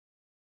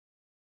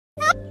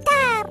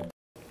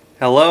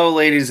Hello,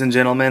 ladies and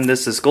gentlemen.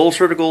 This is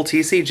Goldschroedergold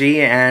TCG,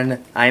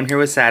 and I'm here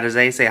with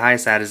Sadazay. Say hi,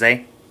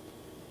 Sadazay.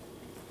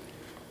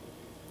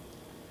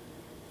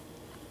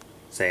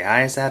 Say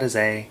hi,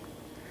 Sadazay.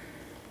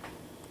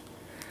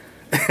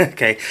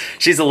 Okay,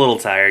 she's a little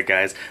tired,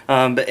 guys.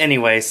 But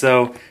anyway,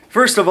 so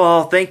first of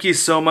all, thank you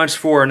so much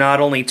for not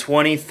only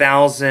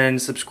 20,000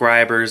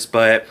 subscribers,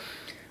 but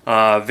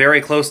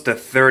very close to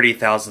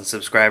 30,000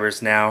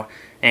 subscribers now.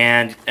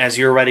 And as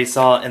you already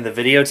saw in the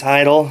video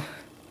title,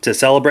 to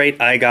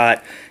celebrate, I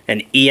got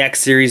an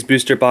EX Series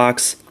booster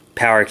box,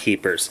 Power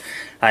Keepers.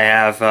 I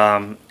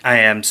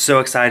am so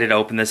excited to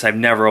open this. I've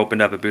never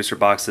opened up a booster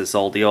box this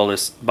old. The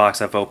oldest box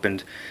I've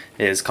opened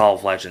is Call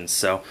of Legends,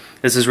 so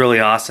this is really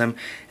awesome.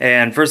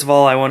 And first of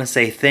all, I want to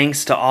say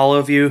thanks to all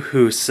of you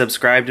who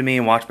subscribe to me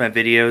and watch my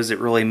videos. It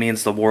really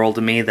means the world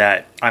to me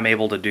that I'm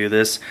able to do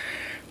this.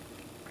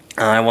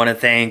 I want to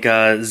thank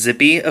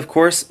Zippy, of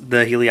course,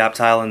 the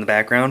Helioptile in the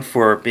background,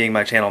 for being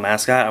my channel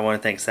mascot. I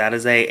want to thank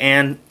Sadazay,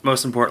 and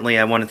most importantly,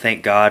 I want to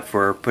thank God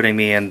for putting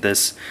me in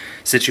this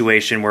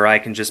situation where I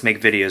can just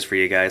make videos for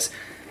you guys.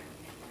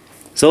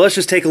 So let's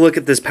just take a look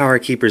at this Power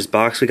Keepers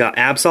box. We got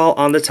Absol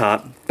on the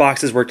top.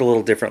 Boxes worked a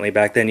little differently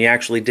back then. You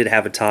actually did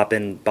have a top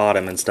and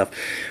bottom and stuff.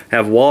 I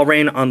have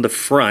Walrein on the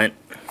front,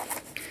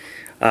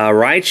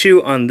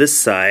 Raichu on this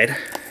side,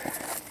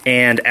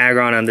 and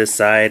Aggron on this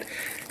side.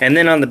 And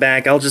then on the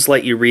back, I'll just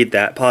let you read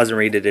that. Pause and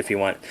read it if you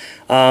want.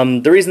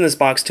 The reason this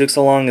box took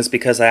so long is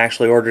because I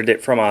actually ordered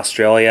it from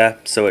Australia,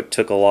 so it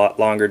took a lot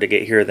longer to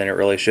get here than it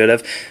really should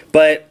have.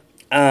 But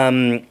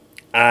I'm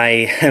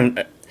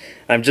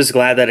just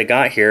glad that it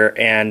got here,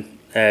 and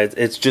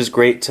it's just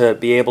great to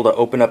be able to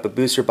open up a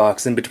booster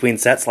box in between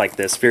sets like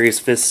this. Furious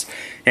Fists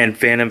and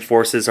Phantom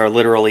Forces are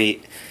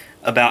literally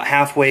about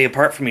halfway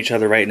apart from each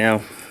other right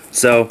now.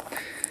 So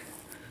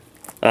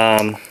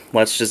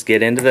let's just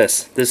get into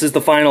this. This is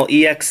the final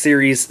EX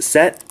Series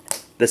set.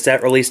 The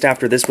set released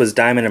after this was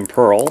Diamond and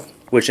Pearl,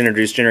 which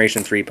introduced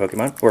Generation 3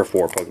 Pokemon, or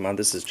 4 Pokemon.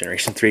 This is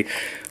Generation 3.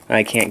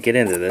 I can't get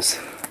into this.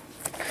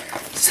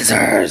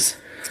 Scissors!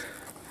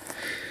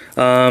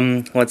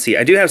 Let's see.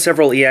 I do have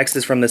several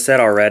EXs from the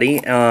set already.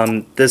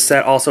 This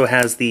set also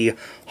has the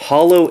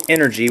Holo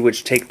Energy,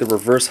 which take the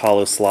reverse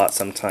Holo slot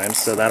sometimes,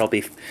 so that'll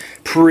be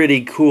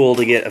pretty cool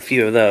to get a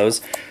few of those.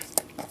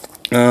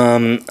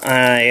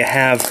 I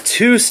have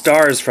 2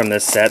 stars from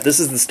this set. This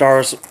is the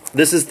stars.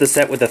 This is the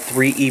set with the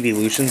 3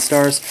 evolution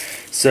stars.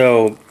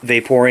 So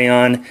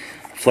Vaporeon,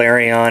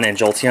 Flareon, and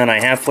Jolteon. I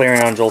have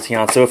Flareon and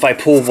Jolteon. So if I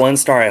pull 1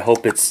 star, I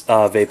hope it's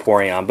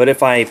Vaporeon. But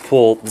if I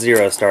pull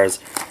 0 stars,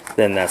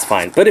 then that's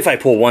fine. But if I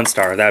pull 1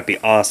 star, that'd be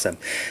awesome.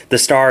 The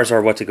stars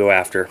are what to go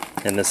after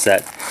in this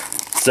set.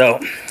 So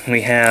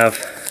we have,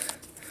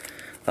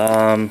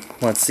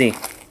 let's see,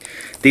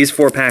 these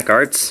 4-pack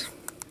arts.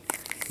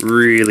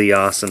 Really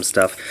awesome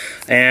stuff.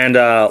 And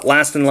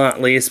last and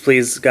not least,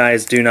 please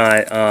guys do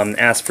not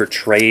ask for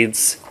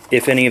trades.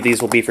 If any of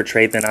these will be for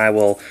trade, then I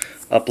will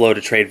upload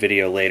a trade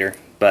video later.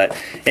 But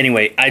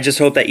anyway, I just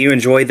hope that you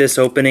enjoyed this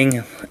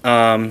opening,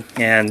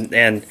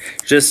 and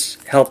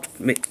just help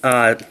me,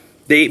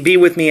 be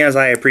with me as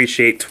I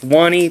appreciate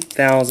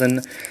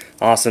 20,000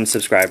 awesome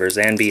subscribers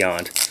and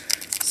beyond.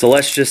 So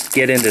let's just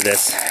get into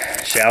this,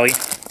 shall we?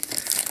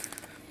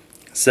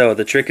 So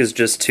the trick is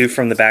just 2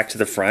 from the back to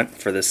the front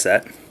for this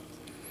set.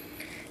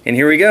 And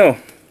here we go.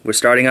 We're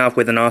starting off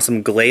with an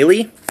awesome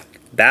Glalie,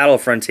 Battle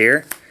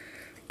Frontier,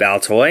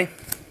 Baltoy,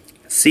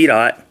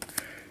 Seedot,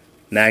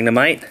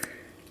 Magnemite,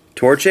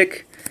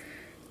 Torchic,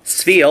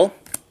 Spheal.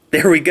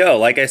 There we go,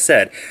 like I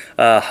said.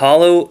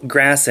 Holo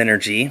Grass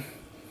Energy.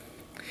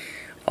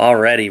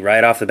 Already,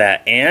 right off the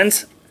bat.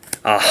 And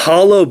a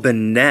Holo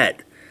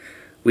Banette.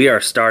 We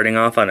are starting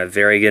off on a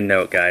very good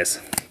note, guys.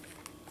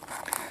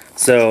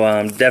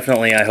 So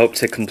definitely I hope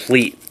to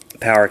complete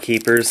Power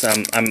Keepers.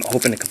 I'm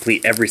hoping to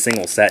complete every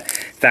single set.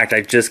 In fact,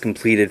 I just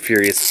completed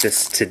Furious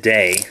Fists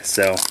today,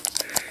 so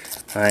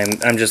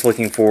I'm just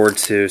looking forward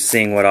to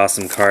seeing what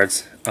awesome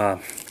cards.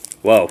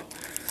 Whoa,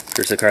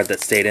 there's a card that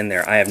stayed in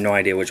there. I have no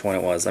idea which one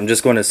it was. I'm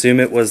just going to assume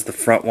it was the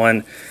front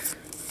one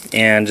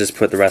and just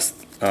put the rest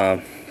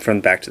from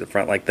the back to the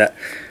front like that.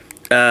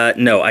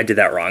 No, I did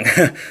that wrong.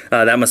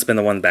 That must have been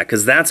the one in the back,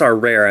 because that's our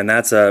rare, and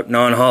that's a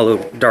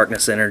non-holo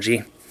Darkness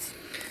Energy.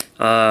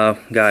 Got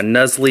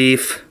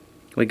Nuzleaf,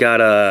 we got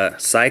a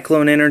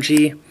Cyclone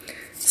Energy,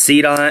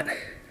 Seedot,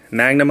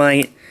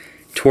 Magnemite,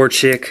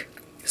 Torchic,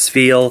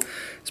 Spheal,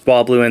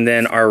 Swablu, and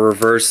then our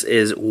reverse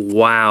is,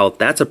 wow,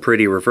 that's a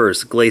pretty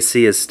reverse,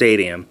 Glacier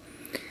Stadium.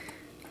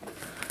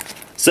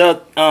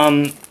 So,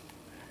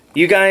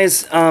 you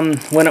guys,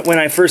 when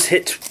I first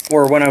hit,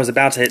 or when I was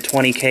about to hit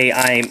 20K,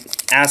 I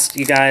asked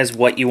you guys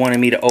what you wanted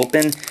me to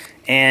open,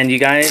 and you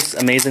guys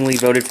amazingly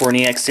voted for an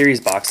EX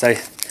Series box.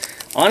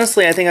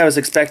 Honestly, I think I was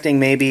expecting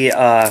maybe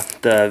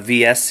the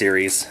VS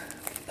Series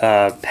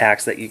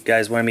packs that you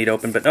guys wanted me to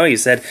open, but no, you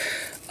said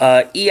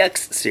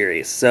EX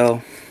Series,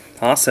 so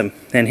awesome.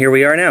 And here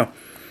we are now.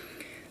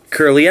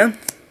 Kirlia,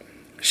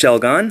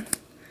 Shelgon,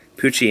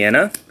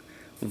 Poochyena,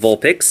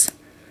 Vulpix,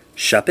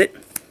 Shuppet,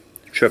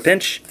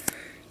 Trapinch,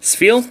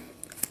 Spheal,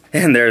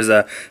 And there's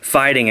a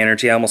fighting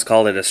energy. I almost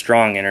called it a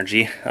strong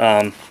energy.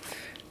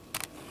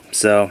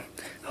 So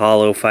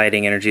holo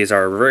fighting energy is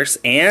our reverse,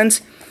 and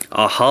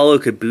a holo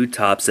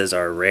Kabutops is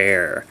our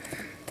rare.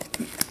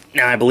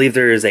 Now I believe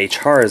there is a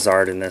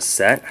Charizard in this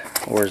set,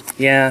 or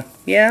yeah,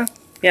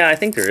 I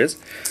think there is.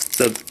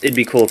 So it'd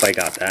be cool if I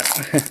got that.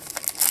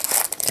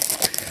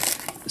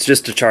 It's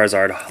just a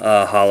Charizard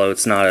holo.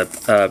 It's not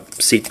a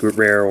secret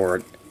rare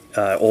or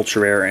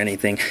ultra rare or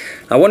anything.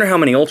 I wonder how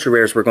many ultra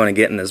rares we're going to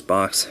get in this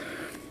box.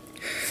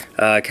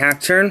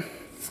 Cacturne,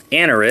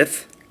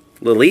 Anorith,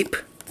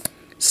 Lileep,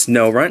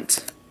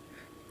 Snorunt,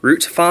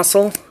 Root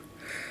Fossil,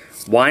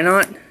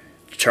 Wynaut,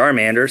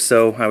 Charmander.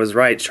 So I was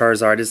right,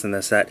 Charizard is in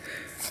this set.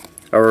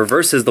 A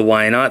reverse is the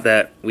Wynaut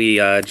that we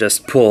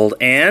just pulled,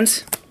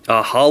 and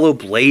a holo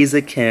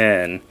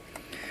Blaziken.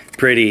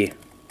 Pretty.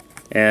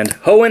 And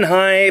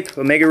Hohenhype,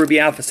 Omega Ruby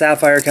Alpha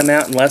Sapphire come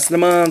out in less than a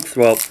month.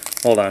 Well,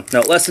 hold on. No,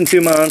 less than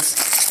 2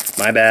 months.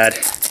 My bad.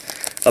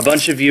 A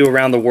bunch of you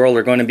around the world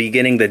are going to be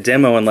getting the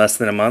demo in less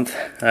than a month.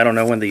 I don't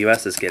know when the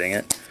US is getting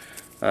it.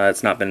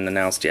 It's not been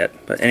announced yet.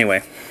 But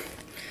anyway,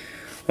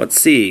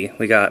 let's see.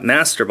 We got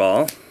Master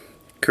Ball,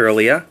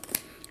 Kirlia,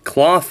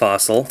 Claw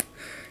Fossil,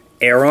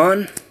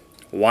 Aron,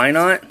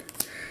 Wynaut,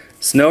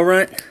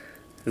 Snorunt,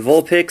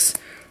 Vulpix,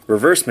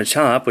 Reverse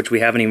Machop, which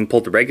we haven't even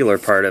pulled the regular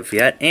part of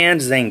yet,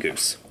 and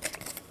Zangoose.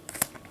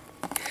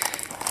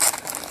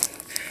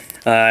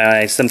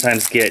 I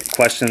sometimes get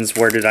questions,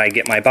 where did I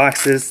get my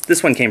boxes?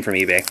 This one came from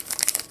eBay.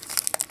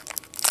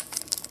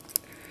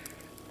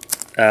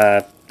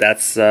 I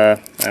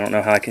don't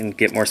know how I can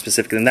get more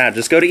specific than that.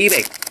 Just go to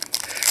eBay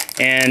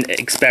and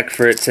expect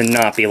for it to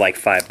not be like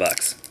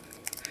 $5.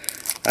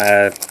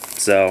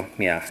 So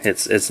yeah,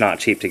 it's not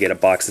cheap to get a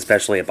box,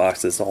 especially a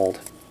box this old.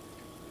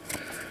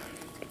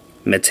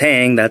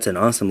 Metang, that's an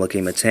awesome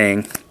looking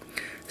Metang.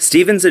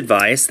 Steven's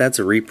Advice, that's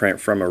a reprint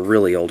from a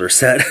really older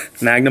set.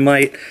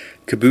 Magnemite,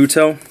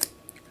 Kabuto,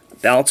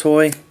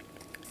 Baltoy,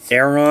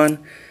 Aron,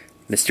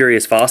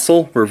 Mysterious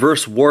Fossil,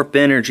 Reverse Warp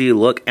Energy.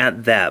 Look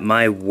at that,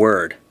 my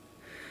word.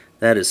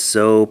 That is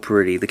so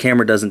pretty. The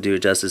camera doesn't do it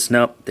justice.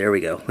 Nope, there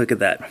we go. Look at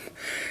that.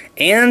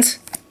 And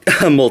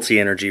a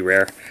multi-energy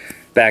rare.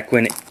 Back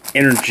when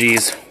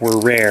energies were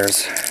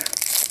rares.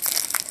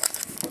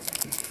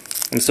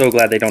 I'm so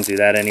glad they don't do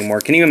that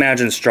anymore. Can you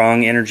imagine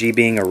strong energy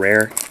being a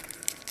rare?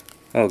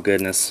 Oh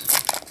goodness.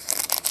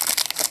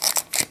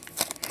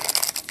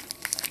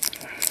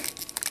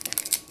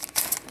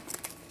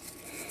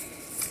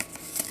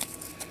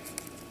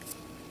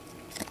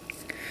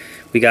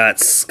 We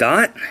got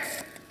Scott,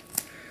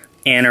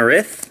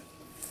 Anorith,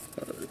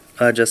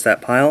 just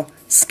that pile,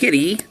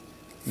 Skitty,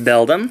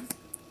 Beldum,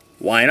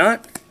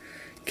 Wynaut,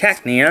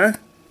 Cacnea,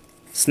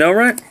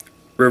 Snorunt,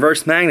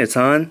 Reverse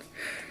Magneton,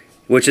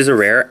 which is a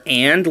rare,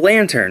 and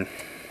Lantern.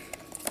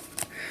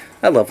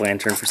 I love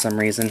Lantern for some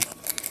reason.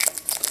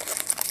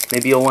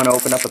 Maybe you'll want to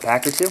open up a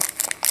pack or two?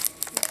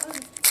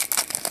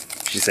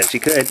 She said she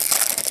could.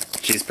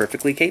 She's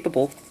perfectly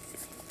capable.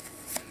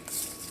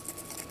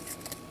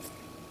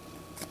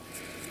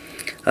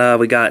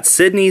 We got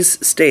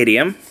Sydney's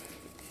Stadium.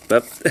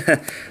 Oop.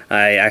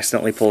 I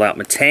accidentally pulled out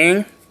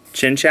Metang,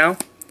 Chinchou,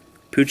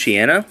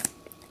 Poochyena,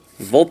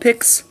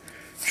 Vulpix,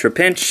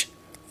 Trapinch,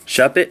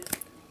 Shuppet,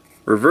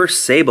 Reverse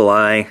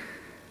Sableye.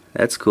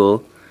 That's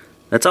cool.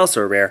 That's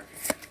also a rare.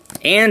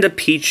 And a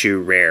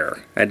Pichu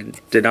rare. I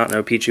did not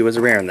know Pichu was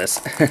a rare in this.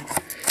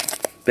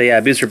 But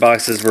yeah, booster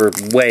boxes were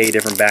way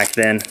different back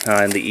then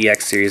in the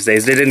EX series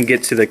days. They didn't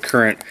get to the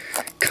current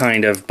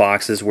kind of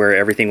boxes where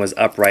everything was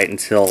upright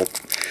until,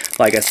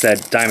 like I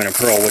said, Diamond and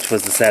Pearl, which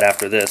was the set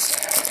after this.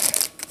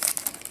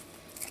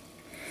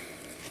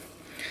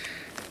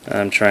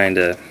 I'm trying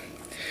to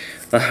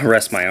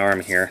rest my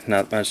arm here.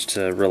 Not much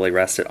to really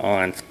rest it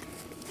on.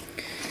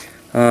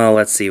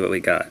 Let's see what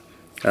we got.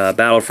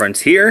 Battle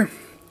Frontier,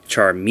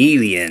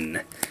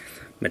 Charmeleon,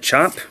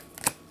 Machop,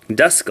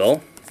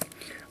 Duskull,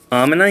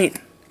 Ammonite,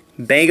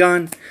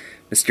 Bagon,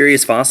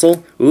 Mysterious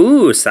Fossil,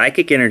 ooh,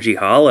 Psychic Energy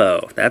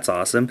Holo, that's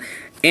awesome,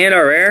 and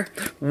our rare,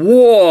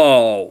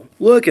 whoa,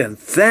 look at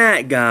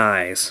that,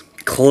 guys,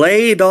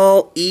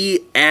 Claydol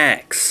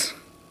EX,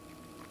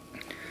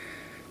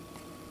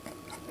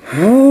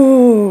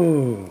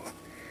 ooh,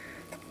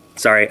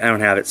 sorry, I don't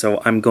have it,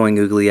 so I'm going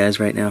googly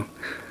eyes right now.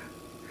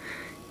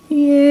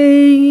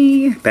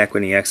 Yay! Back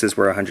when EXs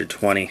were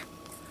 120.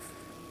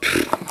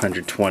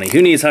 120.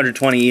 Who needs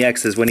 120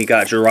 EXs when he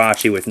got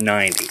Jirachi with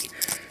 90?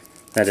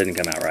 That didn't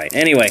come out right.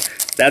 Anyway,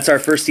 that's our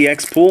first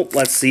EX pool.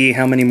 Let's see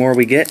how many more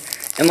we get.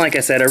 And like I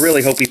said, I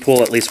really hope we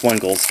pull at least one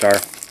gold star.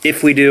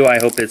 If we do, I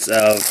hope it's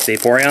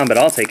Vaporeon, but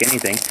I'll take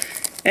anything.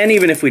 And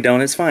even if we don't,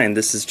 it's fine.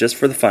 This is just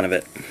for the fun of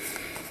it.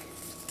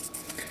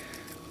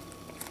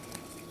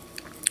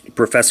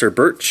 Professor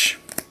Birch.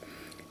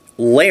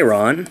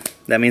 Lairon.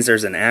 That means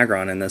there's an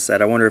Aggron in this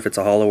set. I wonder if it's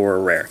a holo or a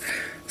rare.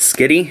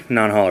 Skitty,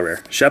 non-holo rare.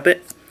 Shuppet,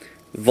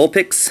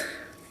 Vulpix,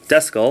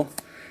 Duskull,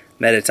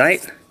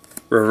 Meditite,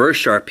 Reverse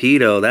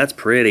Sharpedo, that's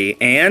pretty,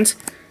 and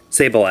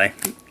Sableye.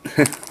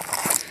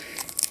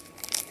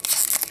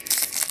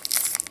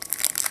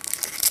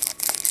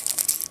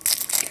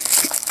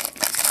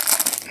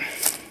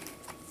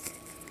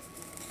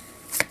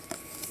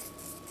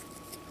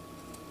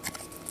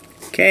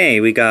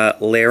 Okay, we got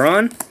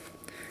Lairon,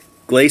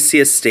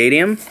 Glacius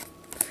Stadium,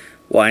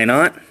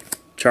 Wynaut,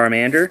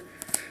 Charmander,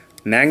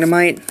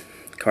 Magnemite,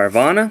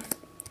 Carvanha,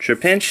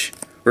 Trapinch,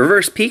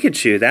 Reverse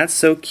Pikachu, that's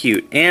so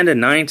cute, and a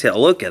Ninetales.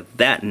 Look at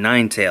that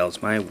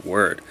Ninetales, my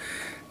word.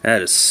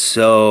 That is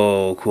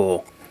so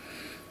cool.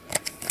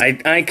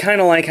 I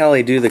kind of like how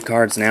they do the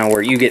cards now,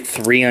 where you get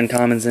 3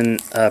 uncommons in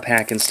a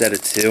pack instead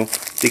of 2.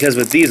 Because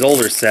with these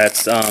older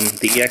sets,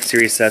 the EX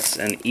Series sets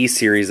and E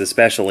Series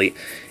especially,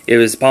 it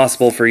was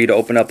possible for you to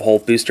open up a whole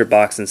booster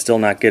box and still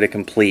not get a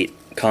complete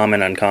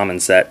common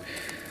uncommon set.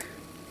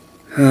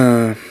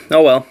 Oh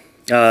well,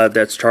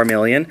 that's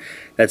Charmeleon.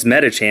 That's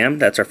Medicham.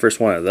 That's our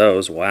first one of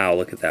those. Wow,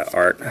 look at that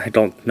art. I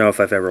don't know if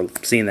I've ever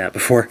seen that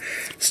before.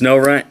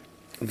 Snorunt,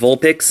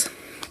 Vulpix,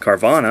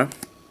 Carvanha,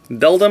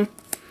 Beldum,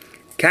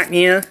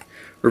 Cacnea,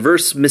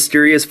 Reverse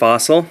Mysterious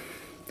Fossil,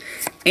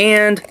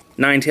 and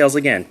Ninetales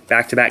again.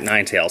 Back-to-back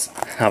Ninetales.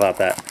 How about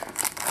that?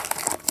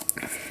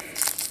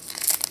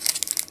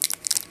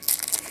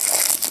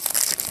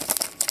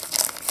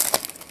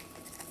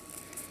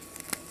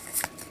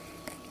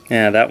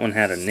 Yeah, that one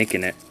had a nick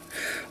in it.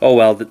 Oh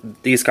well,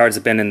 these cards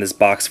have been in this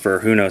box for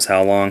who knows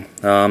how long.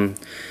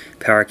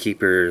 Power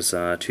Keepers,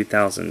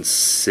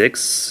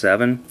 2006,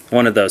 7?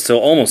 One of those. So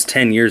almost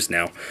 10 years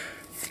now.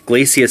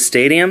 Glacius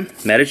Stadium,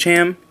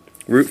 Medicham,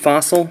 Root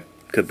Fossil,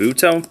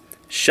 Kabuto,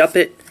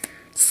 Shuppet,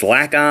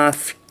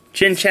 Slackoth,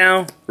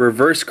 Chinchou,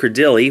 Reverse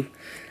Credilli.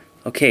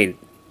 Okay,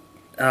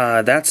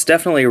 that's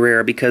definitely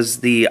rare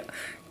because the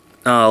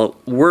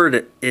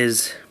word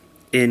is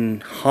in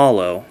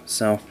hollow.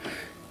 So,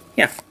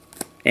 yeah.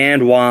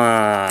 And Wobbuffet.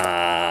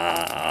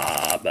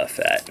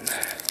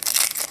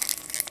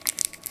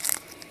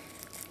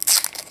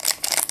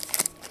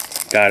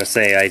 Gotta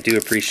say, I do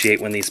appreciate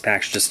when these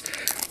packs just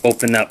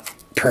open up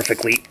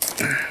perfectly,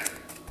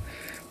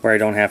 where I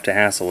don't have to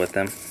hassle with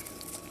them.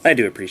 I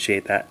do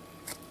appreciate that.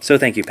 So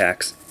thank you,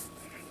 packs.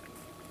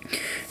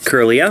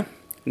 Kirlia,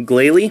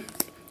 Glalie,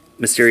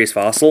 Mysterious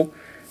Fossil,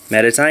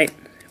 Meditite,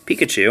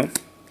 Pikachu,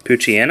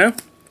 Poochyena,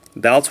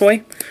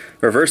 Baltoy,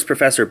 Reverse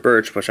Professor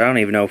Birch, which I don't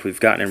even know if we've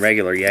gotten in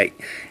regular yet,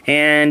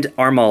 and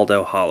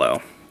Armaldo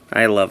Holo.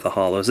 I love the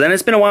holos. And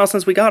it's been a while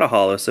since we got a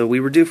holo, so we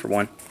were due for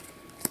one.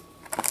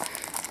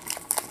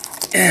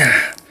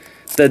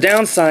 The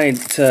downside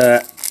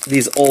to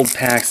these old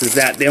packs is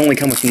that they only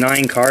come with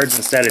 9 cards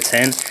instead of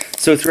 10.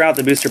 So throughout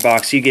the booster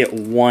box, you get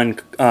 1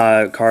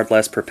 card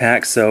less per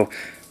pack. So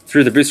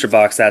through the booster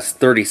box, that's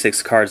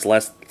 36 cards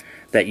less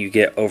that you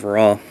get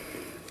overall.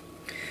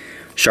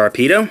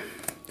 Sharpedo,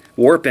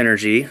 Warp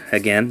Energy,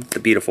 again, the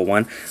beautiful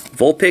one.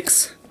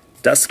 Vulpix,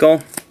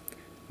 Duskull,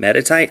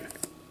 Meditite,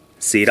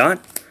 Seedot,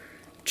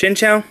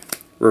 Chinchou,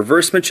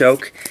 Reverse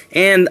Machoke,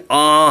 and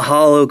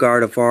Holo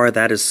Gardevoir.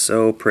 That is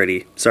so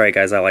pretty. Sorry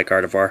guys, I like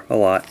Gardevoir a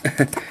lot.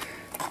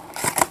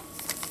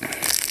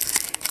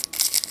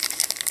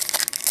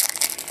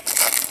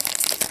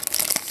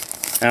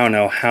 I don't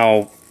know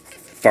how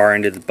far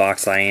into the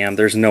box I am.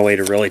 There's no way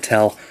to really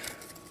tell.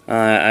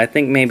 I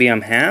think maybe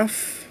I'm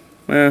half?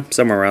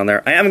 Somewhere around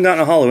there. I haven't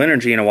gotten a Holo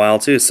Energy in a while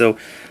too, so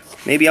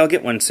maybe I'll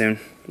get one soon.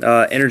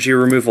 Energy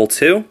Removal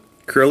 2,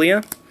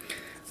 Kirlia,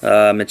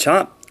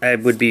 Machop. I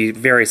would be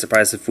very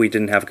surprised if we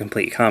didn't have a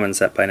complete common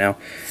set by now.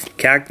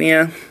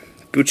 Cacnea,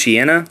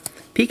 Poochyena,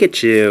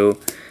 Pikachu,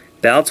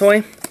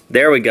 Baltoy.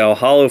 There we go,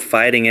 Holo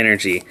Fighting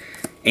Energy.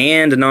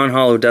 And a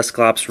non-holo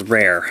Dusclops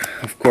rare.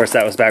 Of course,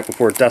 that was back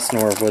before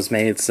Dusknoir was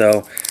made,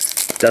 so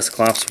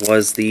Dusclops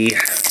was the...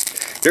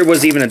 There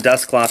was even a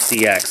Dusclops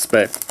EX,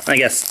 but I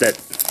guess that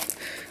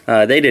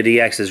they did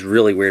EXs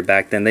really weird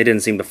back then. They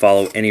didn't seem to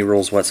follow any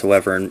rules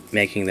whatsoever in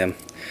making them.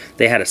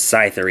 They had a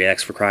Scyther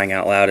EX for crying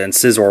out loud, and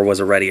Scizor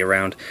was already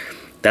around.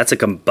 That's a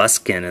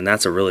Combuskin, and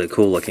that's a really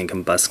cool looking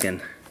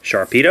Combuskin.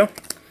 Sharpedo,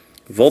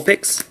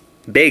 Vulpix,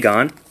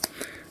 Bagon,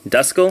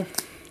 Duskull,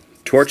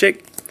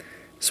 Torchic,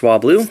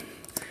 Swablu,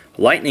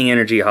 Lightning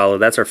Energy Holo.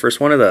 That's our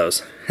first one of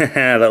those.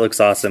 That looks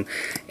awesome.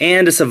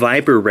 And it's a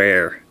Viper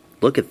rare.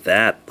 Look at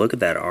that. Look at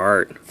that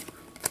art.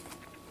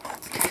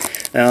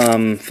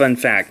 Fun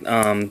fact,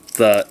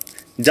 the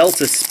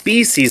Delta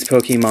Species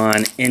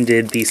Pokemon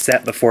ended the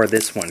set before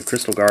this one,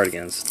 Crystal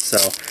Guardians. So,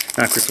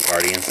 not Crystal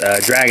Guardians,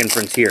 Dragon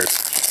Frontiers.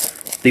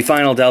 The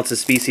final Delta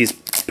Species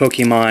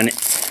Pokemon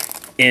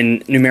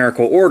in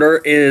numerical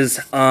order is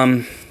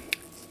Mew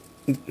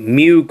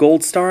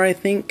Goldstar, I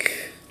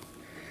think.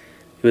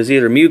 It was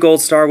either Mew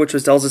Goldstar, which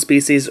was Delta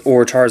Species,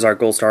 or Charizard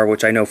Goldstar,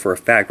 which I know for a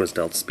fact was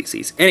Delta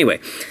Species. Anyway,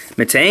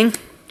 Metang,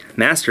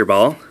 Master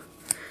Ball,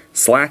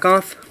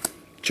 Slackoth,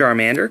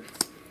 Charmander,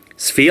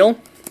 Spheal,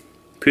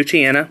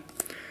 Poochyena,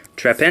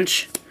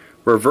 Trapinch,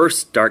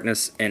 Reverse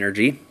Darkness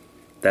Energy,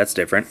 that's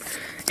different,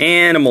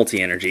 and a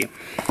Multi-Energy.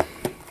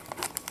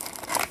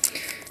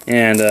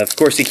 And of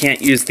course you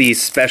can't use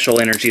these special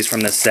energies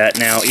from this set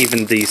now,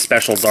 even the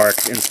Special Dark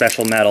and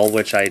Special Metal,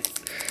 which I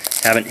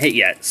haven't hit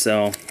yet,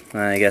 so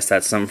I guess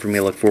that's something for me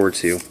to look forward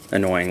to,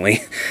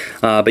 annoyingly.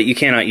 But you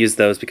cannot use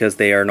those because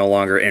they are no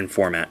longer in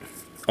format.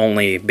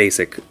 Only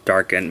basic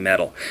Dark and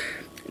Metal.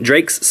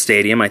 Drake's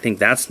Stadium, I think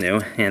that's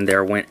new, and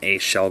there went a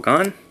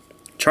Shelgon,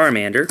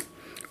 Charmander,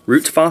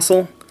 Root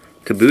Fossil,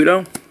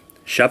 Kabuto,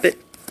 Shuppet,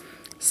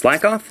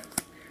 Slackoth,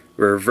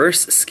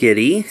 Reverse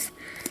Skitty,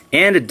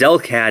 and a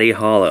Delcatty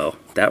Holo.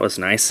 That was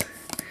nice.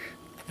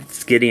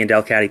 Skitty and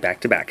Delcatty back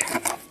to back.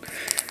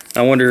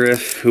 I wonder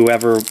if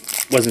whoever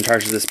was in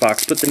charge of this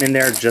box put them in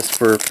there just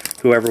for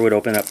whoever would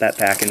open up that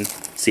pack and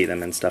see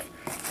them and stuff.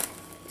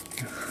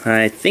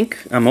 I think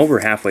I'm over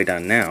halfway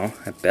done now.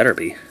 I better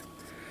be.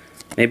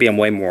 Maybe I'm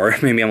way more.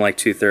 Maybe I'm like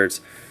 2/3.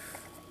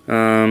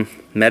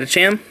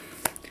 Medicham,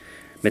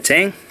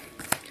 Metang.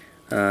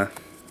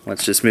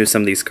 Let's just move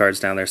some of these cards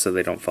down there so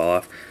they don't fall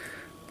off.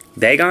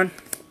 Bagon,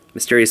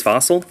 Mysterious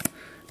Fossil,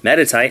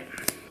 Meditite,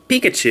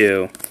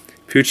 Pikachu,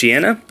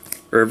 Poochyena,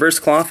 Reverse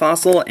Claw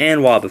Fossil,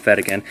 and Wobbuffet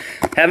again.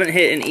 Haven't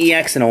hit an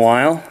EX in a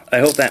while. I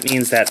hope that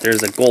means that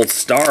there's a gold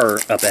star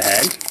up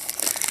ahead.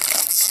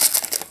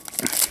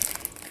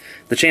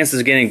 The chances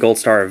of getting a gold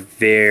star are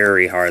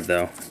very hard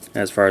though,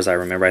 as far as I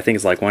remember. I think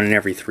it's like 1 in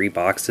every 3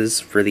 boxes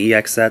for the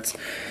EX sets.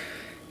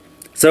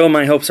 So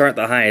my hopes aren't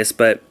the highest,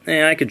 but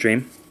I could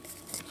dream.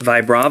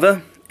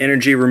 Vibrava,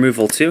 Energy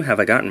Removal 2. Have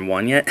I gotten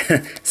one yet?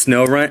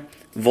 Snorunt,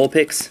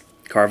 Vulpix,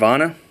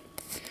 Carvana,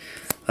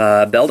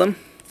 Beldum,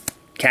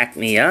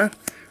 Cacnea,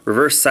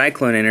 Reverse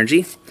Cyclone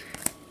Energy,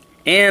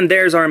 and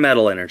there's our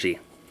Metal Energy,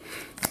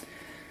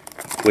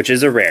 which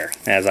is a rare,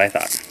 as I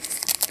thought.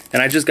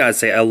 And I just gotta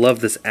say, I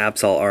love this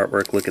Absol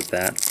artwork. Look at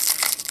that.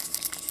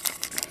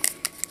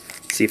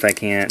 See if I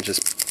can't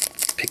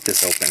just pick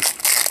this open.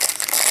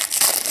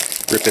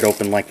 Rip it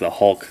open like the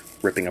Hulk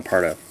ripping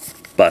apart a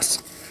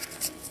bus.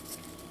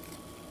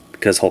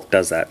 Because Hulk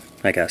does that,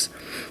 I guess.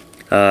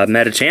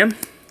 Medicham,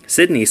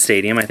 Sydney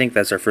Stadium, I think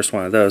that's our first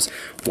one of those.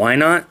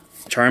 Wynot,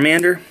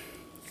 Charmander,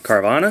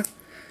 Carvana,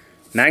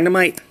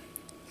 Magnemite,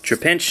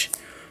 Trapinch,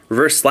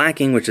 Reverse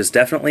Slacking, which is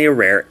definitely a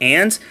rare,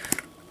 and,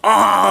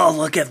 oh,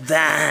 look at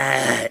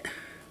that!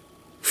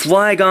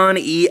 Flygon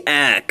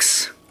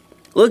EX.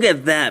 Look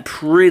at that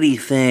pretty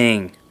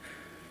thing.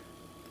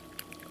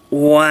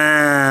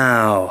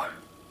 Wow.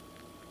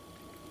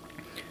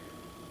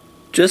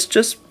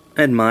 Just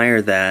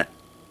admire that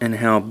and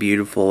how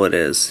beautiful it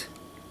is.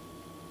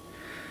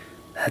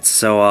 That's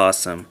so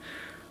awesome.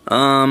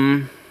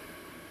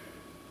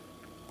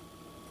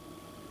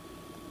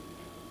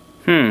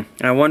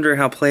 I wonder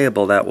how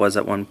playable that was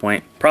at one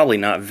point. Probably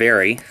not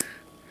very,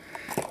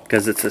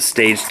 because it's a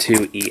Stage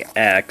 2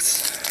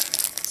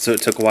 EX, so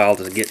it took a while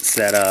to get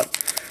set up.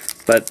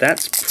 But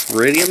that's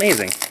pretty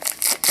amazing.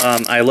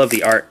 I love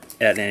the art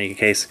in any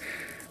case,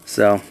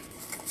 so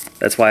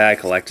that's why I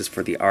collect, is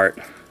for the art.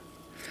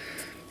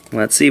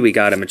 Let's see, we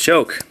got a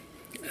Machoke,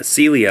 a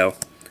Celio,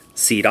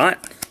 Seedot,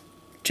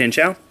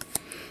 Chinchou,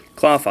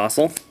 Claw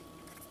Fossil,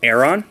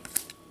 Aeron,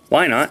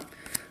 Wynot,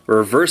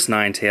 Reverse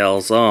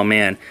Ninetales. Oh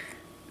man,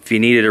 if you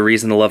needed a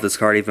reason to love this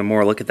card even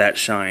more, look at that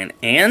shine.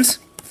 And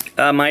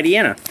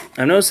Mightyena.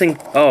 I'm noticing,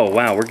 oh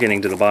wow, we're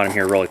getting to the bottom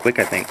here really quick,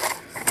 I think.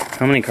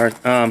 How many cards?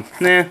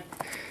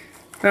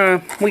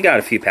 We got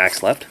a few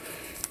packs left.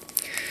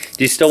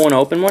 Do you still want to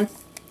open one?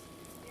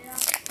 Yeah.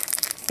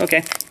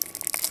 Okay.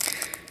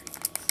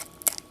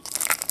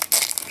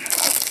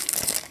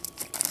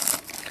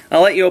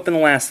 I'll let you open the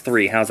last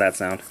 3. How's that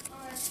sound?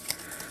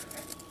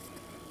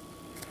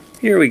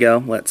 Here we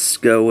go. Let's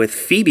go with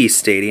Phoebe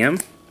Stadium.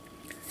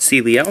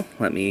 Celio.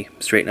 Let me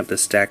straighten up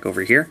this stack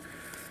over here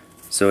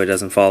so it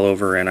doesn't fall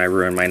over and I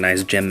ruin my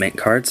nice gem mint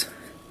cards.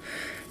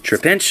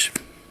 Trapinch,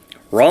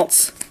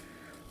 Ralts,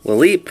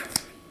 Lileep,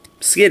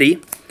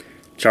 Skitty,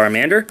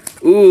 Charmander.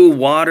 Ooh,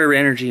 Water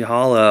Energy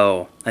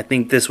Holo. I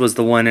think this was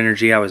the one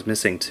energy I was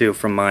missing too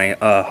from my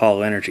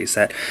Holo Energy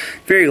set.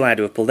 Very glad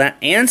to have pulled that.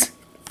 And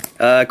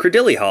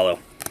Credilli Holo.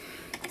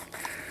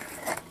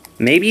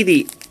 Maybe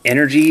the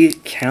energy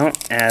count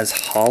as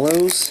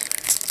holos?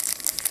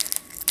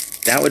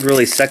 That would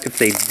really suck if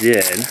they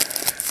did.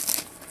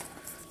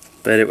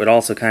 But it would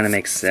also kind of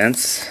make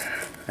sense,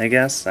 I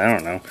guess. I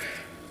don't know.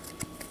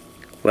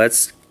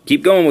 Let's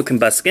keep going with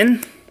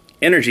Combuskin.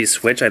 Energy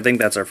Switch, I think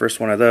that's our first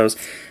one of those.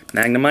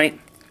 Magnemite,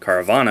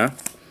 Carvana,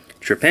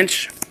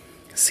 Trapinch,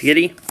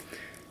 Skitty,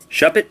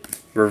 Shuppet,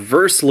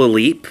 Reverse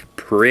Lileep,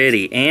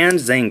 pretty, and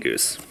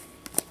Zangoose.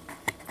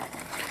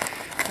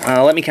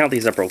 Let me count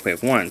these up real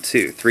quick. 1,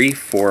 2, 3,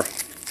 4,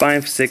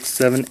 5, 6,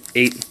 7,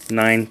 8,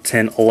 9,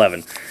 10,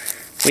 11.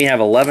 We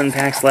have 11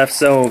 packs left,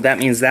 so that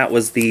means that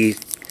was the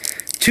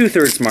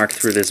 2/3 mark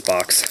through this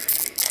box.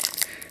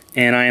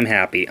 And I am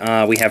happy.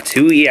 We have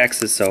 2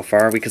 EXs so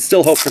far. We could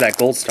still hope for that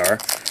gold star.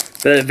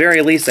 But at the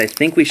very least, I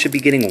think we should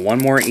be getting 1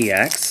 more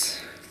EX.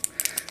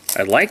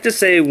 I'd like to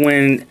say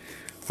when...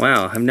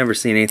 Wow, I've never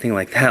seen anything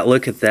like that.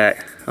 Look at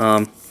that.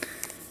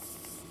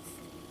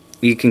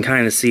 You can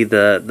kind of see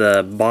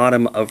the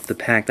bottom of the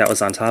pack that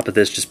was on top of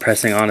this just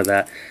pressing onto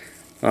that.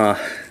 I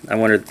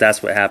wonder if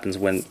that's what happens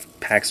when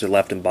packs are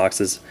left in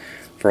boxes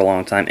for a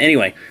long time.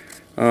 Anyway,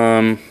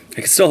 I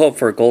can still hope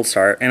for a gold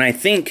star. And I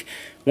think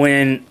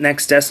when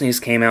Next Destinies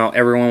came out,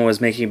 everyone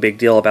was making a big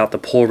deal about the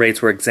pull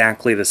rates were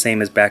exactly the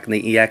same as back in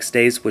the EX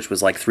days, which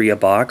was like 3 a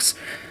box.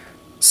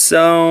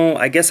 So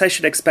I guess I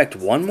should expect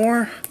 1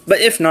 more. But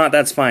if not,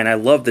 that's fine. I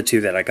love the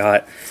 2 that I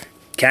got.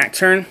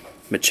 Cacturn,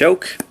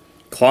 Machoke,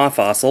 Claw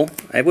Fossil.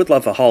 I would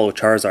love a Holo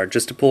Charizard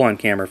just to pull on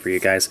camera for you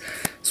guys.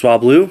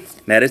 Swablu,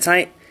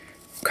 Meditite,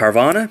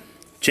 Carvana,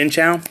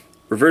 Chinchou,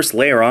 Reverse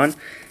Lairon,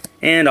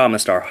 and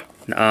Amistar.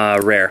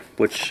 Rare,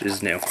 which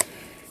is new.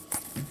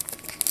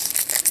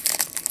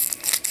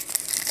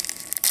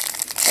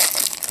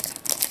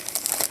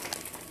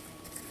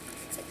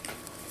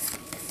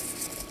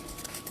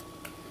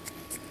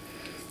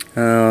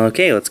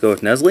 Okay, let's go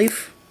with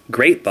Nuzleaf.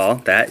 Great Ball,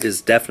 that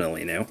is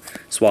definitely new.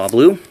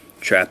 Swablu,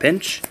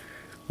 Trapinch,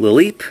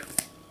 Lileep,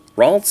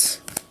 Ralts,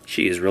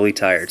 she is really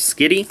tired.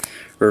 Skitty,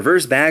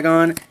 Reverse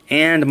Bagon,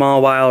 and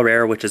Mawile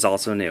Rare, which is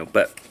also new.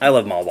 But I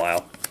love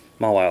Mawile.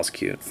 Mawile's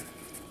cute.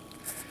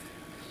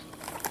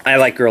 I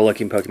like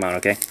girl-looking Pokemon,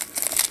 okay?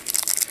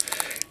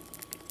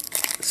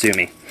 Sue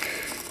me.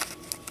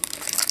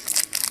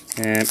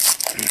 And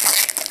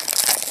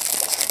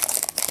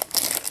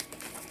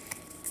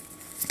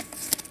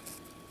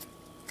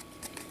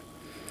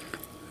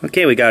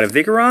okay, we got a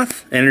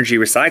Vigoroth, Energy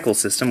Recycle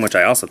System, which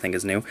I also think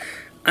is new.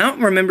 I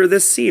don't remember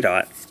this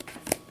Seedot.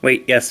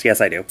 Wait, yes,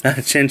 I do.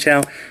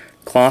 Chinchou,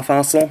 Claw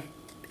Fossil,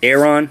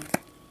 Aeron,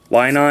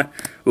 why not?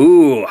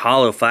 Ooh,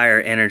 Hollow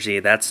Fire Energy,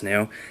 that's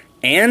new.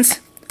 And,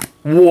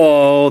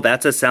 whoa,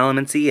 that's a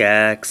Salamence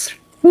EX.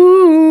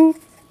 Woo!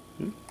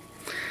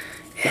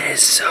 It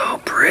is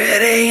so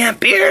pretty and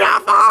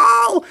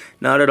beautiful!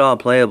 Not at all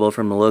playable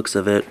from the looks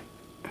of it.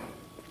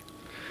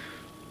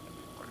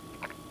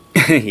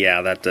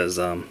 Yeah, that does,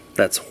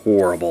 that's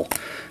horrible.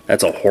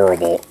 That's a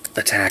horrible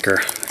attacker.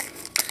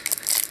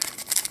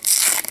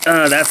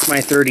 That's my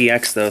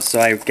 30X though, so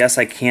I guess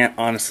I can't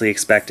honestly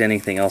expect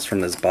anything else from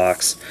this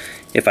box.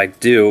 If I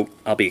do,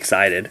 I'll be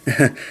excited.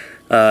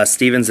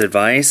 Steven's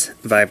Advice,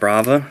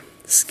 Vibrava,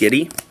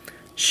 Skitty,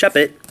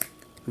 Shuppet,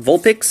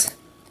 Vulpix,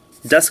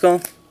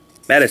 Duskull,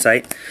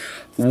 Meditite.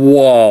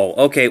 Whoa,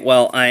 okay,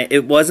 well,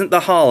 it wasn't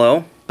the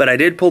Holo, but I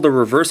did pull the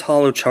Reverse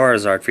Holo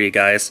Charizard for you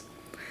guys.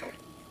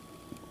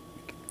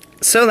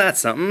 So that's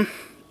something.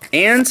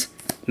 And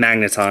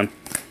Magneton.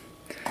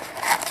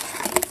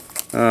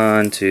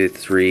 1, 2,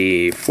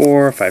 3,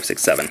 4, 5,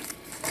 6, 7.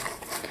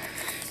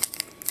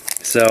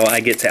 So I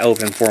get to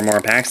open 4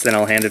 more packs, then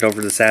I'll hand it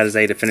over to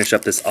Sadazay to finish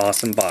up this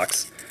awesome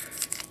box.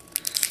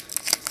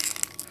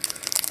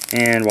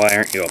 And why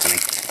aren't you opening?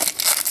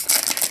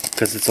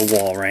 Because it's a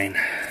Walrein.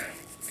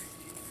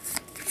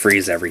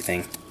 Freeze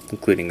everything,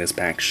 including this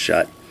pack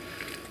shut.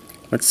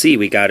 Let's see,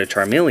 we got a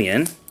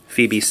Charmeleon,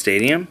 Phoebe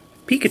Stadium,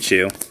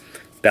 Pikachu,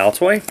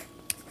 Baltoy,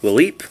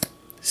 Lileep,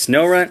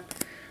 Snorunt,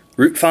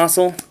 Root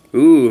Fossil,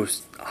 ooh,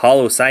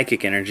 Hollow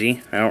Psychic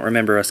Energy, I don't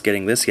remember us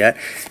getting this yet,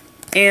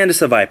 and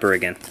it's a Viper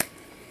again.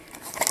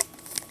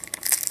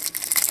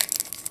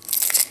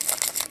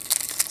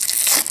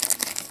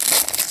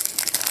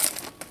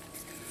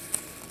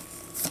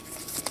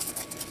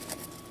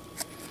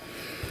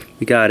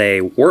 We got a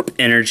Warp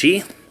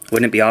Energy.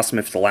 Wouldn't it be awesome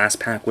if the last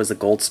pack was a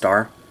Gold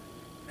Star?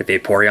 A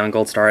Vaporeon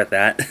Gold Star at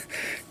that.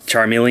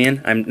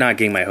 Charmeleon, I'm not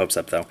getting my hopes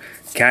up though.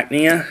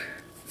 Cacnea,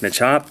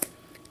 Machop,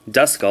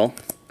 Duskull,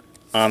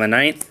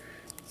 Ammonite,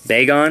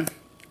 Bagon,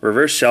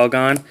 Reverse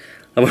Shelgon.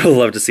 I would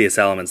love to see a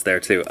Salamence there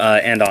too,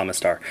 and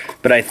Amistar.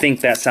 But I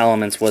think that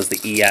Salamence was the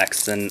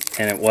EX, and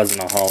it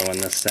wasn't a Holo in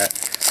this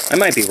set. I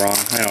might be wrong,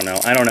 I don't know.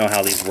 I don't know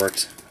how these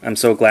worked. I'm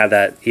so glad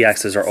that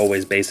EXs are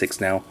always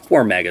basics now,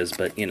 or Megas,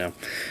 but you know.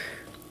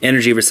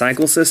 Energy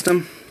Recycle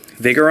System,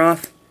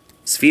 Vigoroth,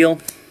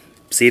 Spheal,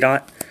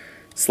 Seedot,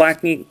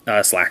 Slack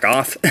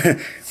Off,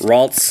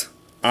 Ralts,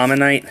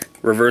 Ammonite,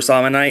 Reverse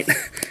Ammonite,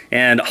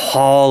 and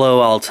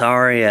Holo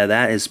Altaria.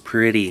 That is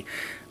pretty. I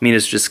mean,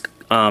 it's just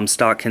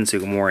stock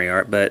Kensugimori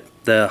art, but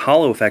the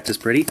Holo effect is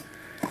pretty.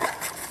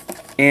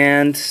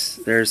 And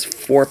there's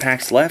 4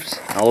 packs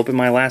left. I'll open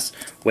my last.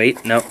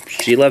 Wait, nope.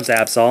 She Loves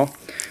Absol.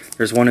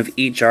 There's 1 of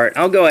each art.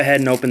 I'll go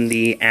ahead and open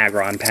the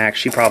Aggron pack.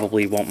 She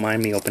probably won't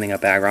mind me opening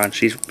up Aggron.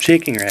 She's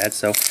shaking her head,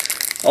 so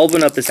I'll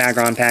open up this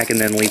Aggron pack and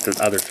then leave the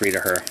other 3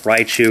 to her.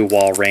 Raichu,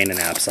 Walrein, and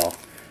Absol.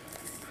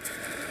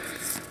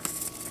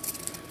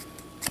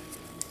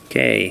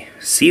 Okay,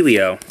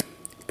 Celio,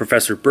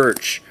 Professor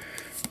Birch,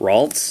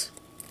 Ralts,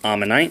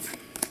 Ammonite,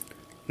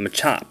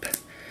 Machop,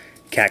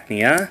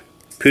 Cacnea,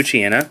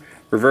 Poochyena,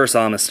 Reverse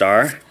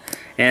Amistar,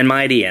 and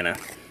Mightyena.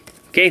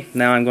 Okay,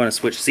 now I'm going to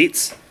switch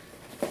seats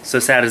so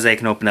Sadazay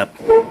can open up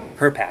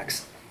her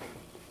packs.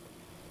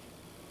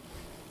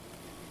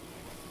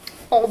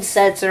 Old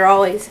sets are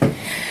always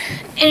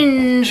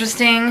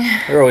interesting.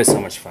 They're always so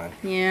much fun.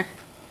 Yeah.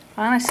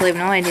 I honestly have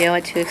no idea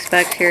what to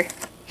expect here.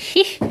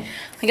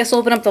 I guess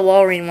we'll open up the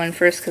Walrein one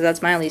first because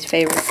that's my least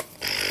favorite.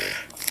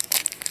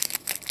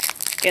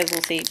 Guess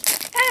we'll see.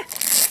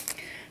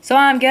 So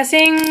I'm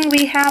guessing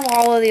we have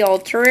all of the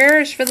ultra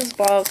rares for this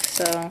box,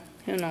 so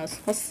who knows?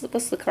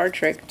 What's the card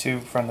trick? 2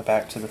 from the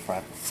back to the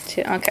front.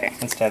 2, okay.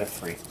 Instead of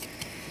 3.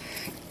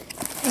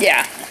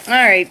 Yeah.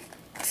 Alright.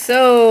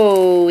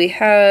 So we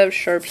have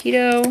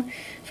Sharpedo,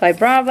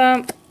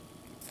 Vibrava,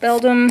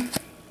 Beldum,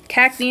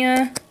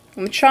 Cacnea,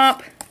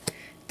 Machop,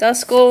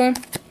 Duskull,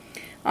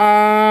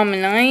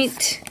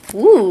 Ammonite.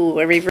 Ooh,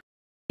 a reverse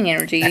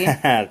energy.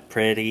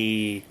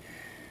 Pretty.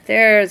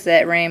 There's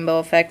that rainbow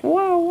effect.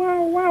 Wow,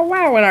 wow, wow,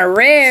 wow. And our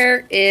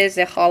rare is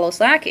a hollow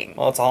slacking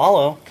Well, it's a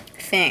hollow.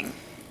 thing.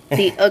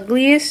 The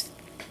ugliest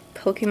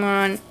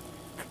Pokemon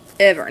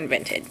ever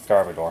invented.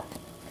 Garbodor.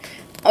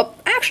 Oh,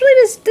 actually,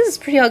 this is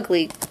pretty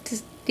ugly.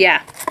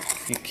 Yeah.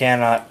 You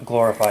cannot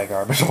glorify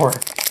Garbodor.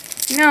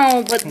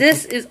 No, but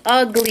this is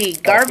ugly.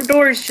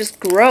 Garbodor is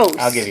just gross.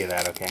 I'll give you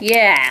that, okay.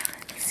 Yeah.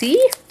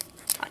 See?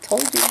 I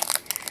told you.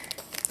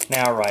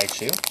 Now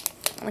Raichu.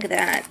 Look at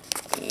that.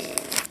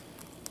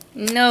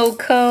 No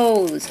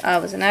codes. I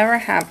was never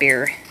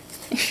happier.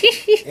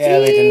 Yeah,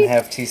 they didn't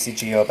have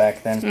TCGO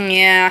back then.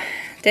 Yeah.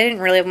 They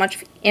didn't really have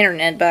much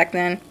internet back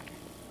then.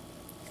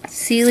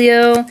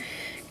 Celio.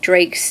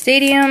 Drake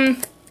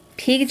Stadium.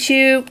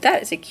 Pikachu.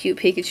 That is a cute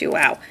Pikachu.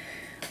 Wow.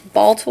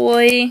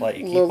 Baltoy. Let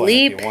you keep one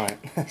if you want.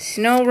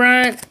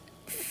 Snorunt.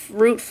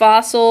 Root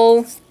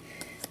Fossil.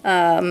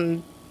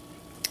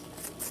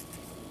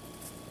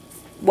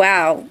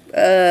 Wow.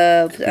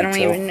 I don't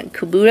even...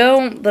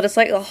 Kabuto? But it's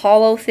like a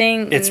hollow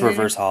thing. It's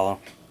reverse hollow.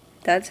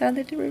 That's how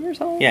they do reverse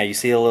hollow? Yeah, you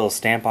see a little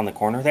stamp on the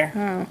corner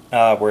there?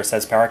 Oh. Where it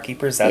says Power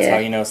Keepers? That's Yeah. how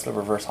you know it's the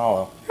reverse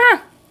hollow. Huh.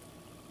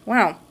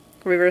 Wow.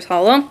 Reverse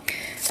hollow.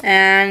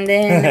 And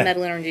then the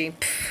Metal Energy.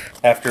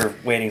 After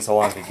waiting so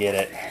long to get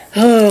it.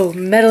 Oh,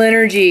 Metal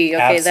Energy.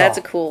 Okay, Absol. that's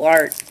a cool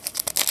art.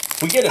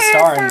 If we get a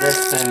star in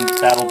this, then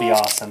that'll be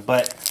awesome.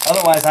 But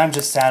otherwise, I'm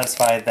just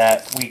satisfied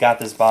that we got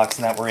this box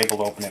and that we're able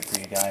to open it for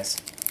you guys.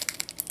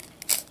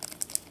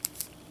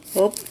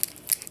 Oh,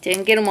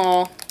 didn't get them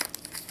all.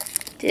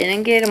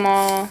 Didn't get them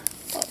all.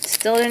 Oh,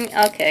 still didn't.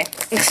 Okay.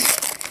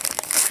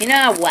 You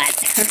know what?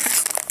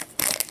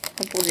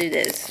 Hope we'll do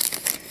this.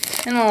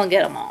 And I'll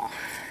get them all.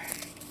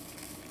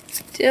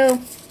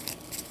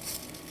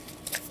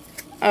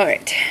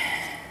 Alright.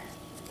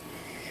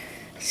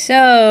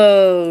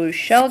 So,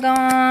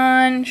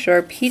 Shelgon,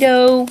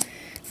 Sharpedo,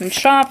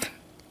 Machop,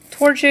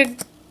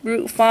 Torchic,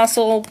 Root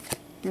Fossil,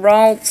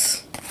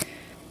 Ralts,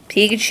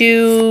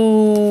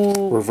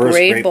 Pikachu, Reverse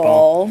Great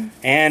Ball.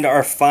 And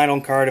our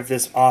final card of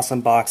this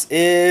awesome box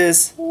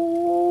is...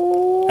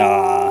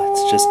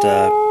 it's just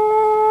a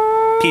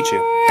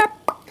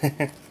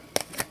Pichu.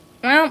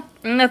 Well,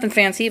 nothing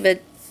fancy,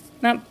 but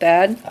not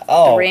bad.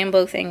 Oh, the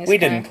rainbow thing is we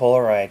didn't pull a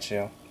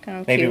Raichu.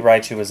 Kind of Maybe cute.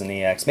 Raichu was an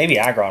EX. Maybe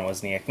Aggron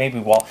was an EX.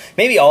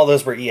 Maybe all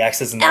those were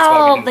EXs and that's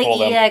why we didn't pull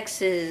them.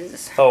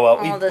 EXs. Oh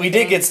All well, the we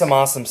did get things. some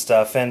awesome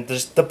stuff, and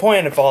the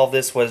point of all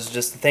this was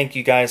just to thank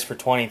you guys for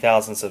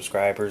 20,000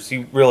 subscribers.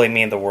 You really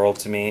mean the world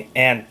to me,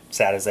 and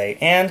Satize,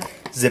 and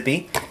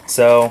Zippy.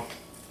 So,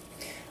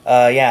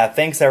 yeah,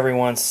 thanks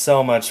everyone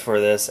so much for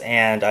this,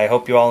 and I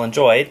hope you all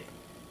enjoyed.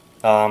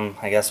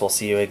 I guess we'll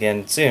see you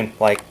again soon.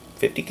 Like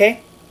 50K?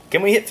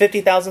 Can we hit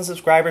 50,000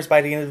 subscribers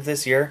by the end of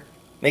this year?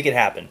 Make it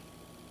happen.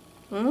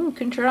 Ooh,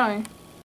 can try.